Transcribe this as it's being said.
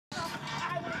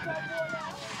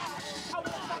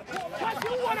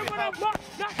much,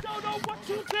 not don't know what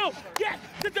you do. Yes,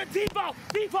 to the Divo,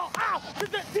 out, to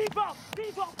the Divo.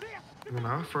 When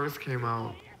I first came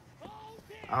out,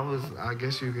 I was, I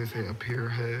guess you could say, a peer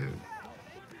head.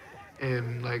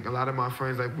 And like a lot of my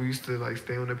friends, like we used to like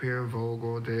stay on the pier and Vogue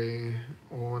all day,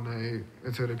 all night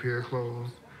until the pier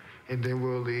closed, and then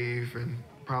we'll leave and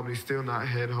probably still not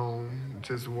head home,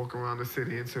 just walk around the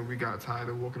city until we got tired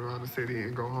of walking around the city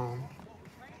and go home.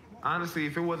 Honestly,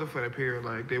 if it wasn't for the pier,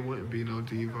 like there wouldn't be no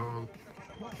Divo.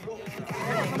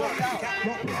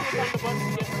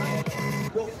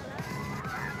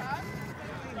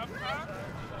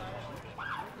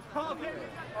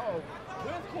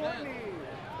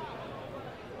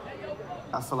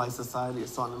 I feel like society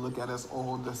is starting to look at us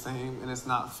all the same, and it's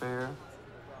not fair.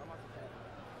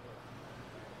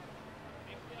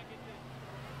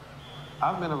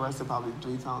 I've been arrested probably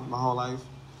 3 times my whole life.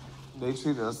 They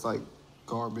treated us like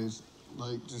garbage,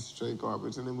 like just straight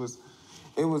garbage, and it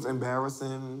was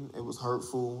embarrassing, it was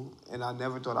hurtful, and I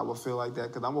never thought I would feel like that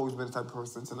because I've always been the type of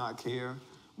person to not care.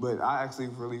 But I actually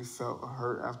really felt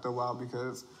hurt after a while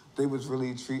because they was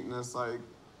really treating us like,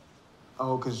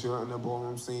 oh, because you're in the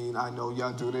ballroom scene, I know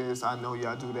y'all do this, I know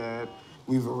y'all do that.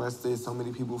 We've arrested so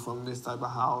many people from this type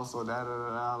of house or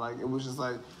da-da-da-da. Like, it was just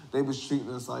like, they was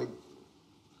treating us like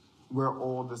we're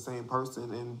all the same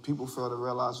person, and people fail to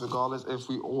realize regardless if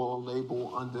we all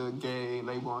label under gay,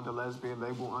 label under lesbian,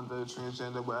 label under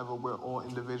transgender, whatever, we're all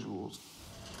individuals.